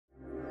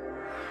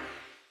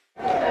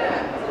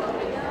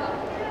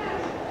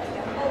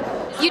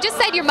you just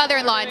said your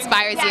mother-in-law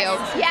inspires you.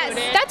 Yes.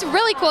 That's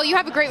really cool. You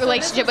have a great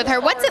relationship with her.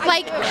 What's it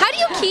like? How do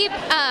you keep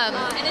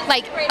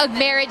like a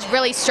marriage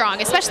really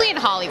strong, especially in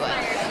Hollywood?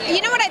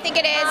 You know what I think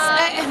it is?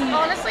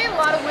 Honestly, a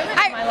lot of women.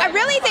 I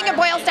really think it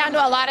boils down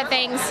to a lot of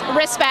things: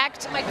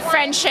 respect,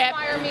 friendship,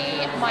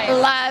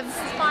 love.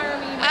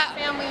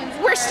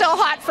 We're still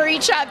hot for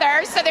each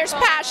other, so there's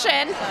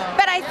passion.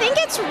 But I think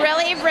it's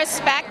really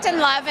respect and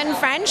love and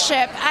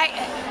friendship.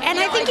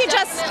 I think you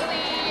just.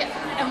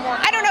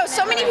 I don't know,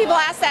 so many people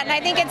ask that, and I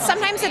think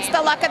sometimes it's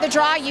the luck of the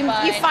draw. You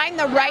find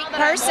the right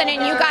person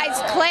and you guys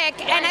click,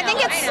 and I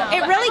think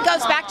it really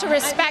goes back to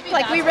respect.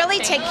 Like, we really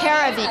take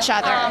care of each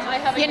other.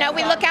 You know,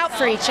 we look out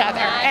for each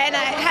other and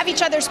have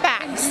each other's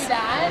backs.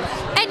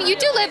 And you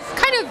do live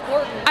kind of,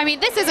 I mean,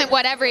 this isn't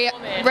what every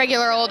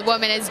regular old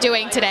woman is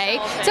doing today.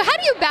 So how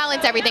do you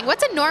balance everything?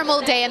 What's a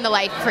normal day in the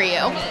life for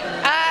you?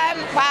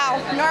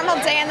 Wow,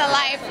 normal day in the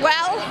life.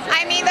 Well,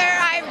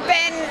 I've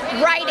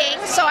been writing,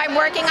 so I'm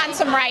working on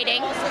some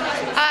writing,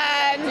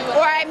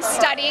 or I'm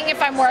studying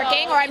if I'm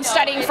working, or I'm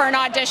studying for an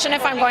audition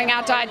if I'm going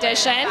out to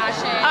audition,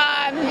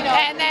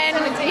 and then,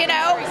 you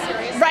know,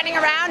 running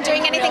around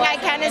doing anything I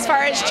can as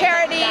far as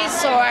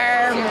charities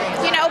or,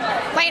 you know,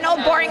 plain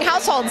old boring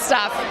household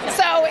stuff.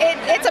 So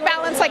it's a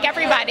balance like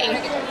everybody.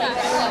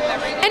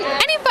 And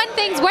any fun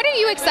things? What are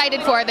you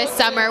excited for this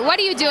summer? What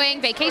are you doing?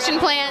 Vacation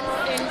plans?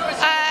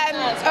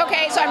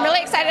 Okay, so I'm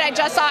really excited. I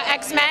just saw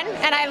X-Men,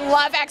 and I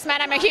love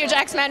X-Men. I'm a huge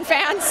X-Men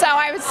fan, so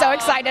I was so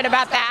excited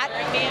about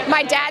that.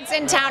 My dad's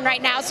in town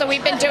right now, so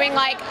we've been doing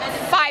like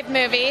 5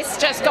 movies,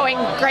 just going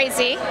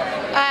crazy.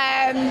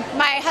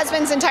 My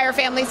husband's entire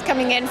family's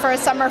coming in for a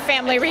summer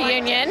family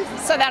reunion,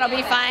 so that'll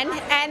be fun.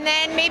 And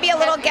then maybe a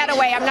little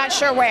getaway, I'm not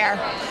sure where.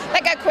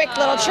 Like a quick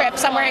little trip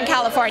somewhere in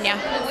California.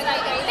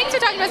 Thanks for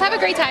talking to us. Have a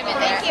great time in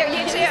there. Thank you,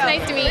 you too. It's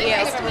nice to meet you.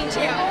 Nice to meet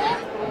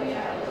you.